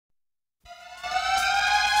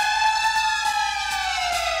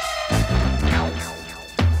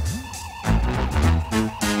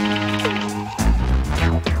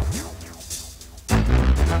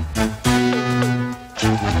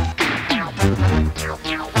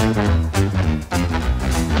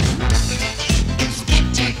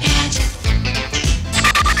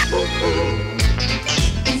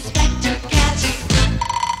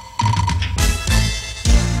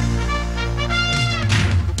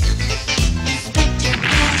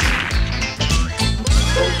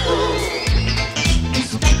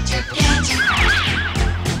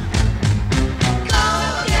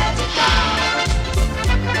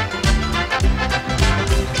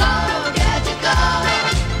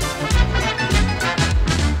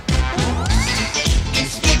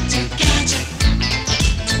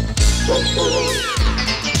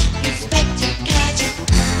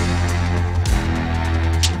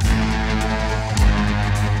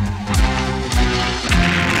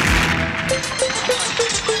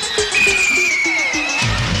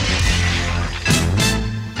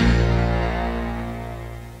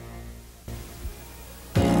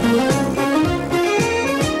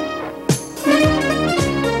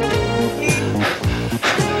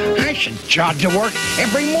job to work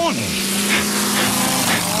every morning.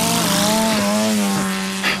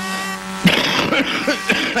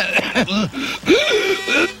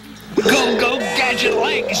 Go, Gadget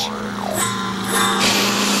legs!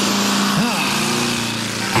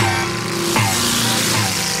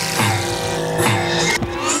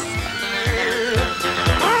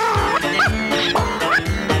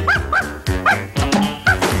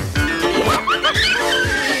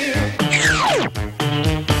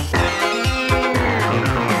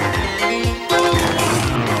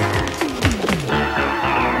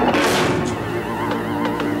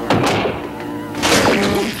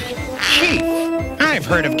 I've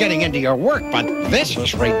heard of getting into your work, but this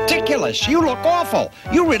is ridiculous. You look awful.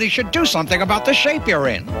 You really should do something about the shape you're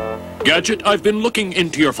in. Gadget, I've been looking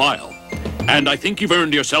into your file, and I think you've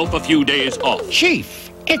earned yourself a few days off. Chief,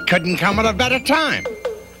 it couldn't come at a better time.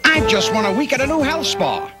 I've just won a week at a new health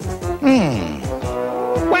spa.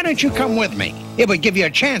 Why don't you come with me? It would give you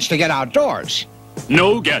a chance to get outdoors.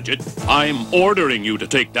 No, Gadget. I'm ordering you to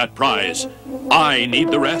take that prize. I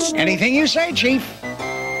need the rest. Anything you say, Chief.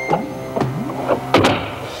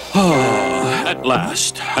 At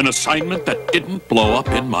last, an assignment that didn't blow up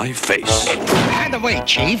in my face. By the way,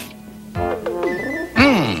 Chief.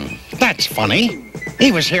 That's funny.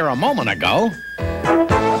 He was here a moment ago.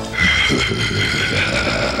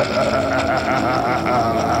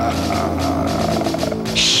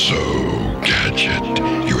 So, Gadget,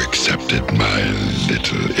 you accepted my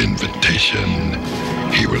little invitation.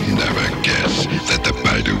 He will never guess that the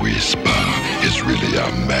Baidoui Spa is really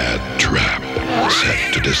a mad trap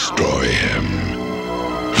set to destroy him.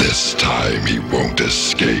 This time he won't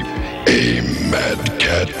escape, mad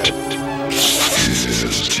cat.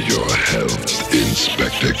 Here's to your health,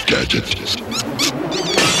 Inspector Gadget.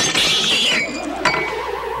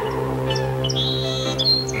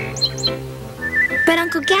 But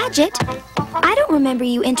Uncle Gadget, I don't remember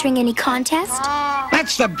you entering any contest.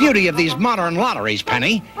 That's the beauty of these modern lotteries,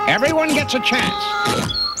 Penny. Everyone gets a chance.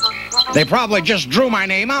 They probably just drew my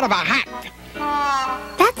name out of a hat.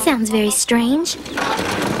 That sounds very strange.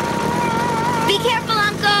 Be careful,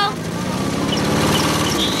 Uncle!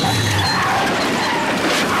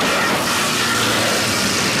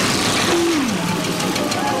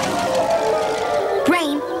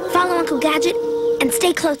 Brain, follow Uncle Gadget and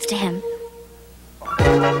stay close to him.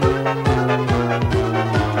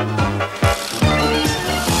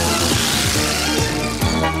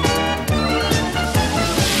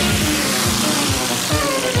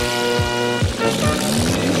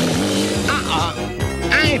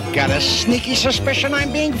 I've got a sneaky suspicion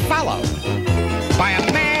I'm being followed. By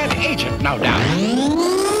a mad agent, no doubt.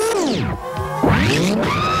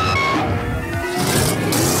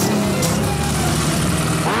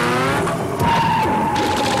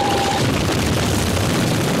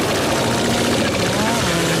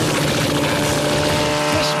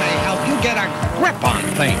 This may help you get a grip on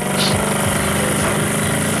things.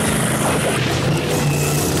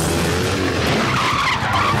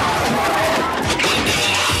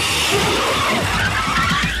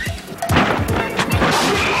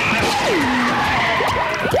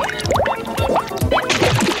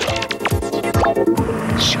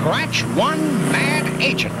 Scratch one mad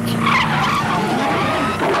agent.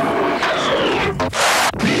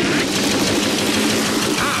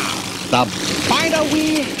 The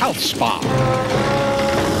Baidoui Health Spa.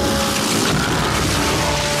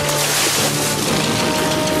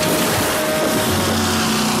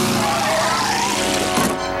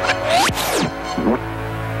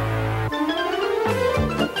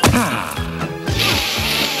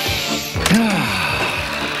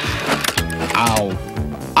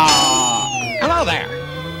 Hello there.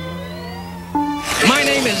 My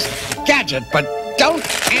name is Gadget, but don't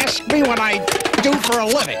ask me what I do for a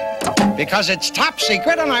living, because it's top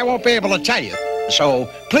secret and I won't be able to tell you. So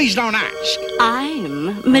please don't ask.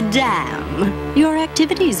 I'm Madame, your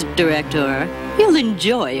activities director. You'll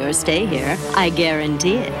enjoy your stay here, I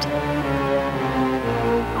guarantee it.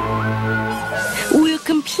 We're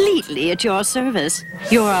completely at your service.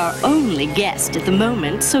 You're our only guest at the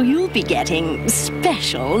moment, so you'll be getting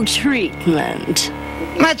special treatment.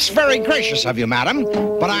 That's very gracious of you, madam,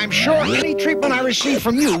 but I'm sure any treatment I receive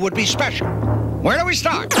from you would be special. Where do we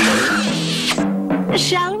start?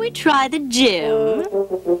 Shall we try the gym?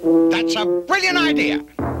 That's a brilliant idea.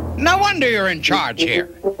 No wonder you're in charge here.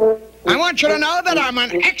 I want you to know that I'm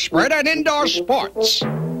an expert at indoor sports.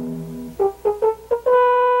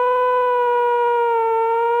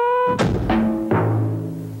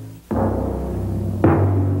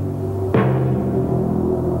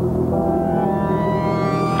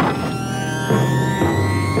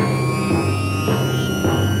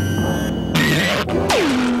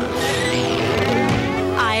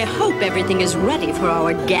 everything is ready for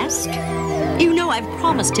our guest. You know I've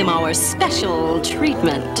promised him our special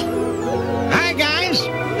treatment. Hi, guys.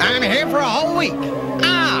 I'm here for a whole week.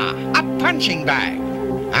 A punching bag.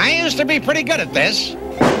 I used to be pretty good at this.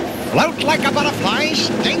 Float like a butterfly,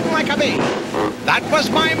 sting like a bee. That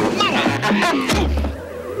was my motto.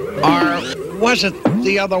 Or was it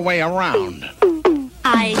the other way around?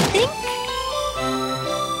 I think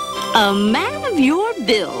a man of your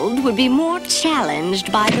build would be more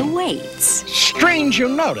challenged by the weights. Strange you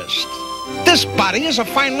noticed. This body is a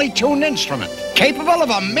finely tuned instrument, capable of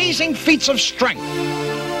amazing feats of strength.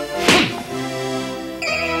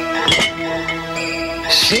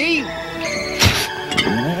 See?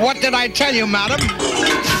 What did I tell you, madam?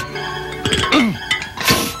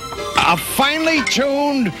 A finely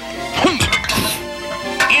tuned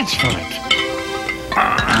instrument.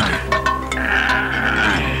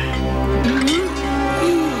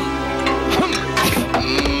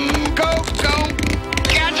 Go,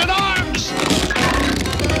 Gadget arms!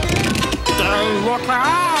 Look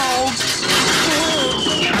out!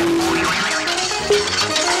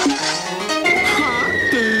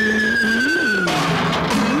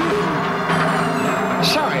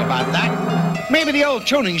 Sorry about that. Maybe the old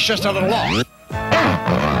tuning's just a little off.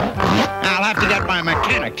 I'll have to get my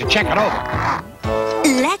mechanic to check it over.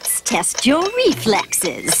 Let's test your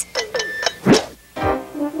reflexes.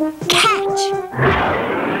 Catch!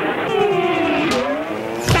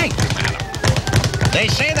 Thank you, madam. They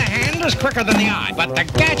say the hand is quicker than the eye, but the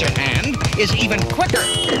gadget hand is even quicker.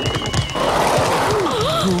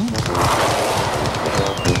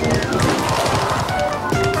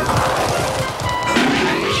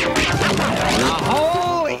 A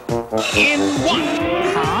hole in one.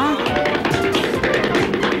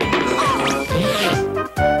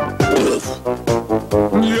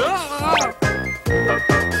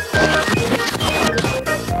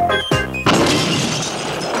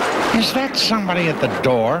 Is that somebody at the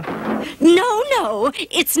door? No,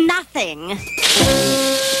 it's nothing.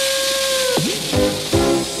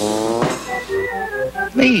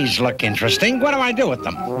 These look interesting. What do I do with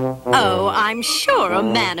them? Oh, I'm sure a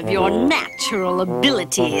man of your natural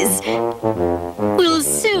abilities will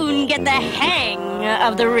soon get the hang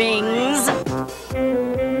of the rings.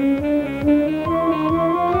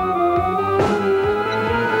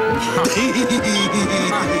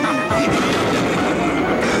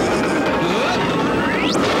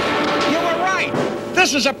 You were right.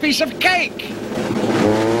 This is a piece of cake.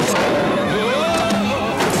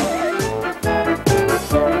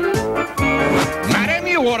 Madam,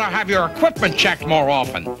 you ought to have your equipment checked more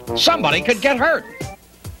often. Somebody could get hurt.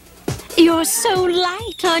 You're so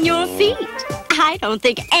light on your feet. I don't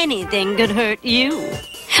think anything could hurt you.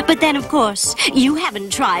 But then, of course, you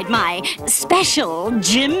haven't tried my special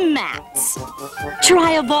gym mats.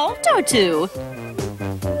 Try a vault or two.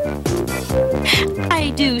 I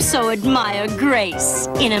do so admire grace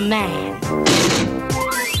in a man.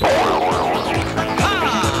 Ta-da!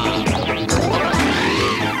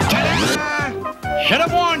 Should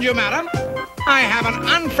have warned you, madam. I have an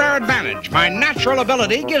unfair advantage. My natural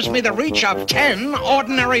ability gives me the reach of 10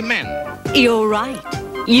 ordinary men. You're right.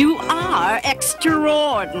 You are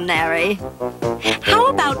extraordinary. How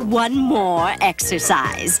about one more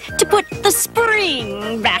exercise to put the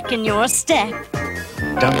spring back in your step?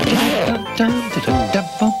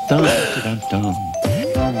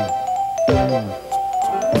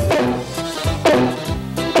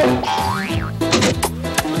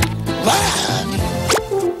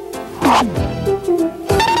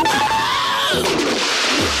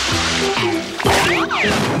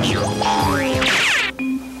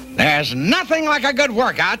 There's nothing like a good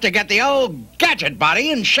workout to get the old Gadget body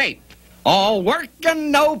in shape. All work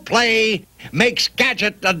and no play makes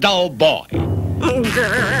Gadget a dull boy.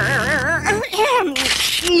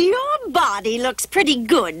 Your body looks pretty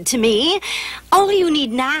good to me. All you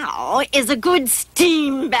need now is a good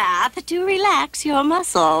steam bath to relax your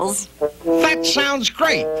muscles. That sounds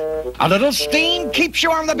great. A little steam keeps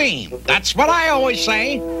you on the beam. That's what I always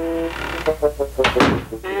say.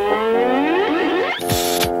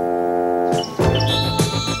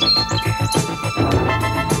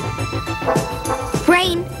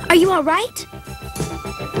 Brain, are you all right?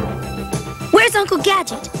 Where's Uncle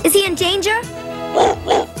Gadget? Is he in danger?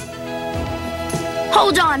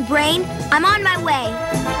 Hold on, Brain. I'm on my way.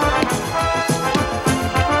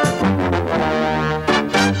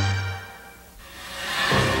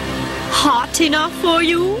 Hot enough for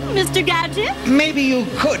you, Mr. Gadget? Maybe you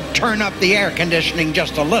could turn up the air conditioning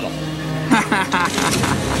just a little.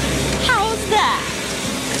 How's that?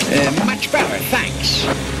 Much better, thanks.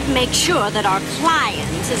 make sure that our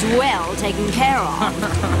client is well taken care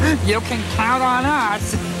of. You can count on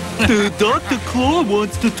us. Dr. Claw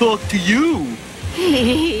wants to talk to you.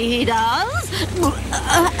 He does?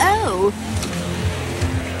 Oh.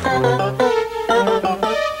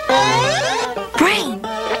 Brain,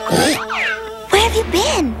 where have you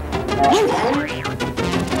been?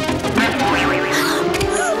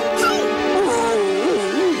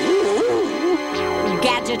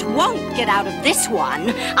 Gadget won't get out of this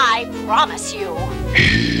one, I promise you.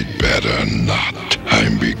 He'd better not.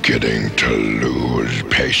 I'm beginning to lose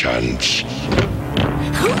patience.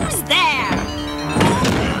 Who's there?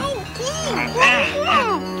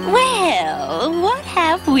 Well, what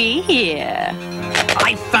have we here?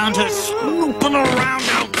 I found her snooping around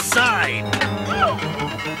outside.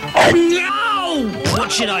 No!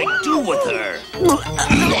 What should I do with her?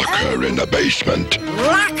 Lock her in the basement.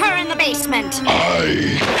 Lock her in the basement.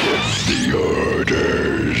 I give the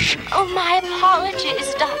orders. Oh, my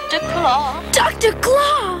apologies, Dr. Claw. Dr.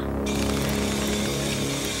 Claw!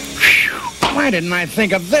 Why didn't I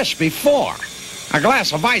think of this before? A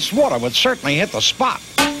glass of ice water would certainly hit the spot.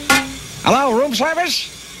 Hello, room service?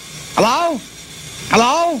 Hello?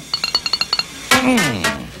 Hello?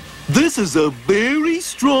 This is a very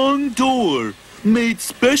strong door, made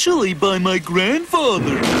specially by my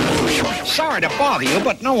grandfather. Sorry to bother you,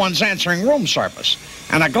 but no one's answering room service.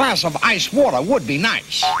 And a glass of ice water would be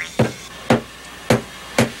nice.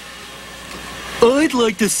 I'd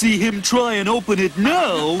like to see him try and open it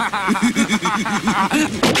now.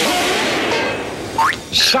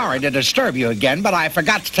 Sorry to disturb you again, but I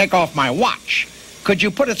forgot to take off my watch. Could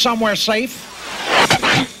you put it somewhere safe?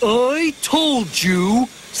 I told you,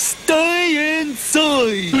 stay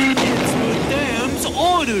inside. It's Madame's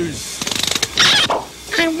orders.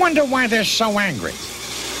 I wonder why they're so angry.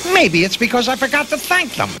 Maybe it's because I forgot to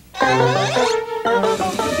thank them.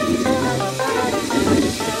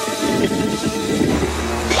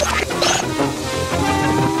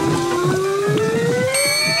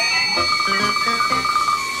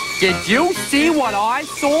 Did you see what I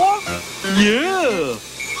saw? Yeah,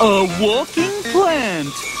 a walking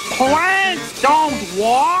plant. Plants don't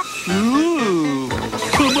walk. Ooh,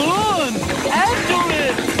 come on, after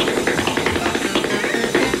it.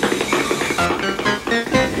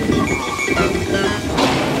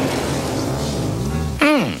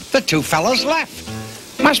 The two fellas left.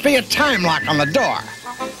 Must be a time lock on the door.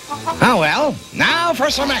 Oh well, now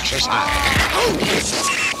for some exercise.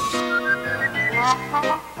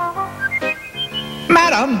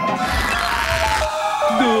 Madam!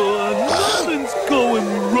 Nothing's going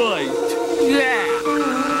right. Yeah.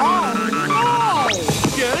 Oh, no.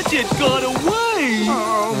 Gadget got away.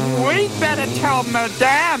 Oh, we better tell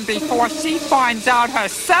Madame before she finds out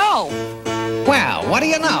herself. Well, what do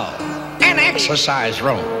you know? An exercise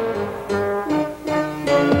room.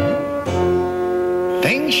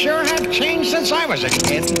 Things sure have changed since I was a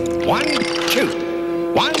kid. 1,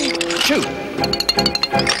 2. 1, 2.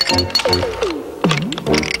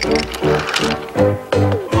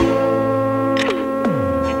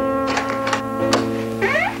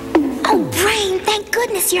 Oh, Brain, thank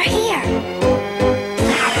goodness you're here.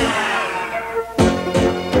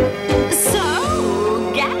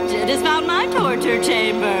 So, Gadget has found my torture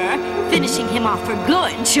chamber. Finishing him off for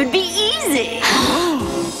good should be easy.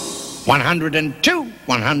 102,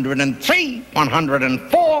 103,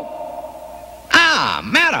 104. Ah,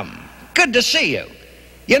 madam, good to see you.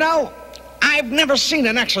 You know, I've never seen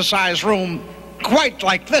an exercise room quite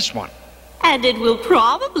like this one. And it will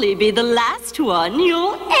probably be the last one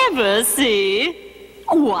you'll ever see.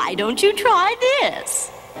 Why don't you try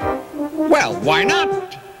this? Well, why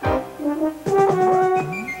not?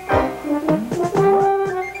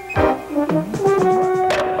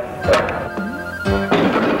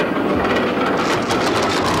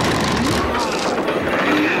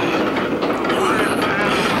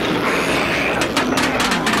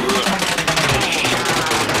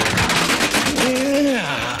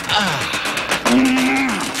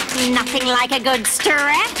 Nothing like a good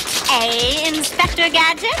stretch, eh, Inspector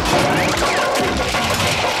Gadget?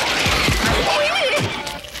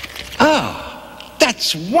 Oh,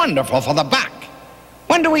 that's wonderful for the back.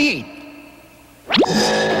 When do we eat?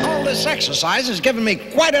 All this exercise has given me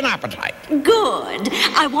quite an appetite. Good.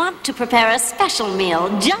 I want to prepare a special meal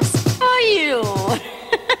just for you.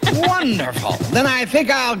 Wonderful. Then I think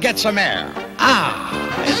I'll get some air. Ah,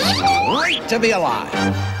 it's great to be alive.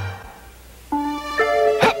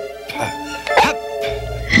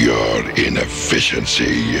 Your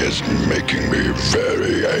inefficiency is making me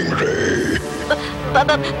very angry.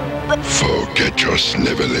 Forget your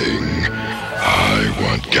sniveling. I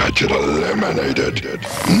want Gadget eliminated.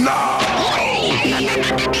 Now!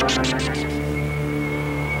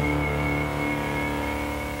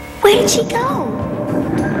 Where did she go?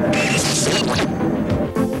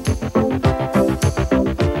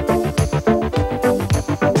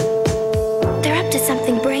 They're up to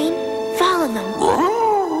something, Brain. Follow them.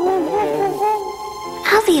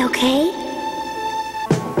 I'll be okay.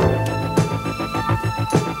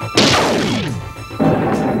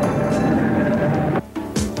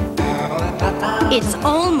 It's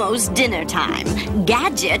almost dinner time.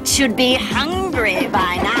 Gadget should be hungry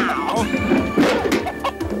by now.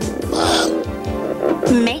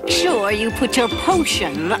 Make sure you put your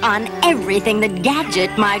potion on everything that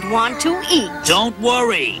Gadget might want to eat. Don't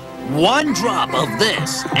worry. One drop of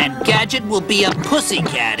this, and Gadget will be a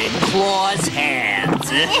pussycat in Claw's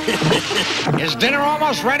hands. Is dinner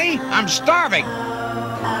almost ready? I'm starving.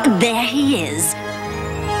 There he is.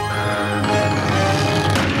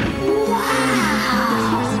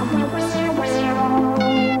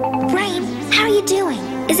 Brain, how are you doing?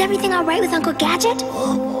 Is everything all right with Uncle Gadget?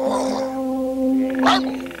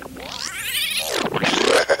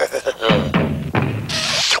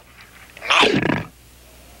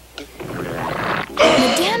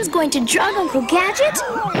 Madame's going to drug Uncle Gadget?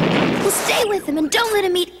 We'll stay with him and don't let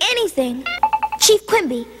him eat anything. Chief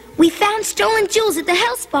Quimby, we found stolen jewels at the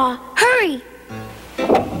health spa. Hurry!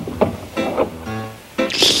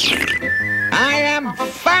 I am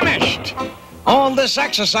famished. All this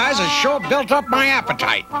exercise has sure built up my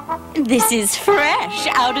appetite. This is fresh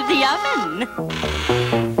out of the oven.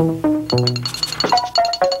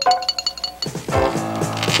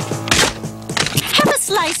 Have a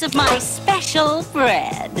slice of my special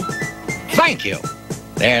bread. Thank you.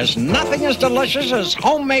 There's nothing as delicious as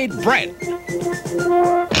homemade bread.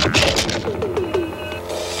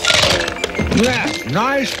 Yeah,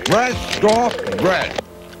 nice, fresh, soft bread.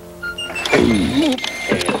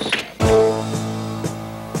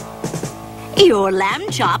 Your lamb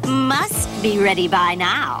chop must be ready by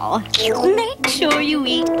now. Make sure you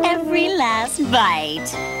eat every last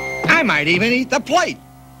bite. I might even eat the plate.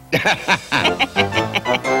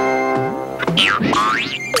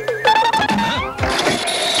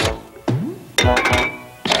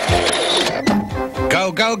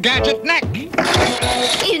 Go, Gadget neck.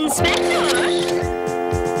 Inspector?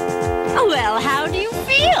 Well, how do you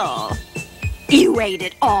feel? You ate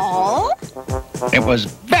it all? It was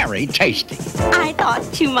very tasty. I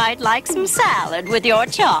thought you might like some salad with your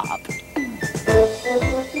chop.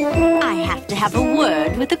 I have to have a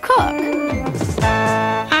word with the cook.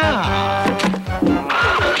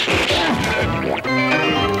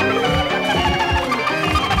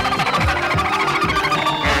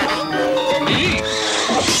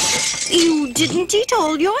 You didn't eat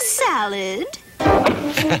all your salad?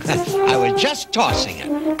 I was just tossing it.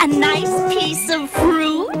 A nice piece of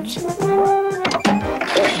fruit?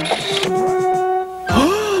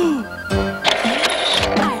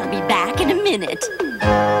 I'll be back in a minute.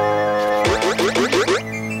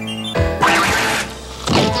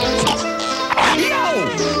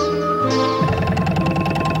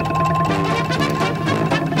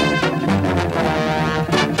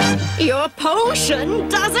 Your potion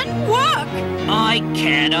doesn't work! I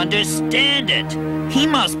can't understand it. He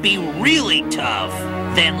must be really tough.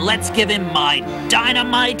 Then let's give him my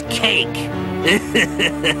dynamite cake.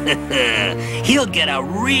 He'll get a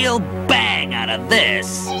real bang out of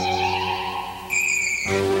this.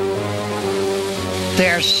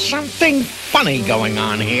 There's something funny going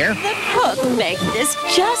on here. The cook made this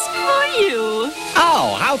just for you.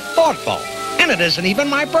 Oh, how thoughtful. And it isn't even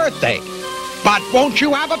my birthday. But won't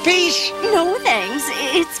you have a piece? No, thanks.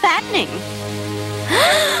 It's fattening.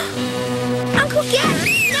 Uncle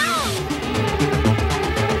Gadget, no!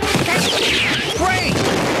 Great!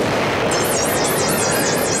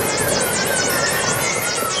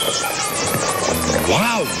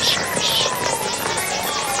 Wowzers.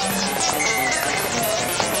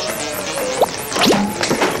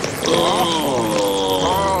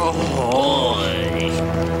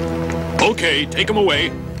 Okay, take him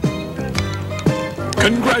away.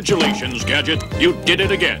 Congratulations, Gadget. You did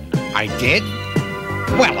it again. I did?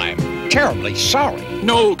 Well, I'm terribly sorry.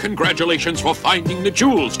 No congratulations for finding the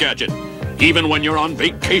jewels, Gadget. Even when you're on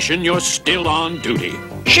vacation, you're still on duty.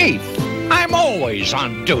 Chief, I'm always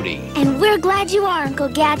on duty. And we're glad you are, Uncle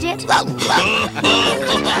Gadget.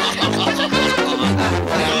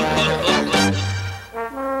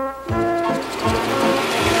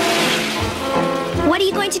 What are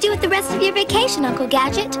you going to do with the rest of your vacation, Uncle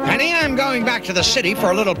Gadget? Penny, I'm going back to the city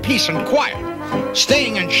for a little peace and quiet.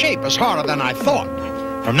 Staying in shape is harder than I thought.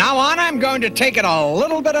 From now on, I'm going to take it a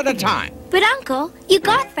little bit at a time. But, Uncle, you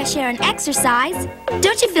got fresh air and exercise.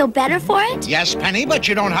 Don't you feel better for it? Yes, Penny, but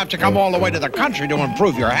you don't have to come all the way to the country to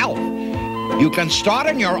improve your health. You can start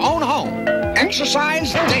in your own home.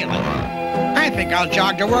 Exercise daily. I think I'll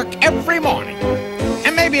jog to work every morning.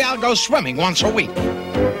 And maybe I'll go swimming once a week.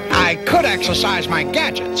 I could exercise my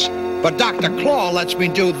gadgets, but Dr. Claw lets me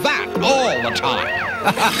do that all the time.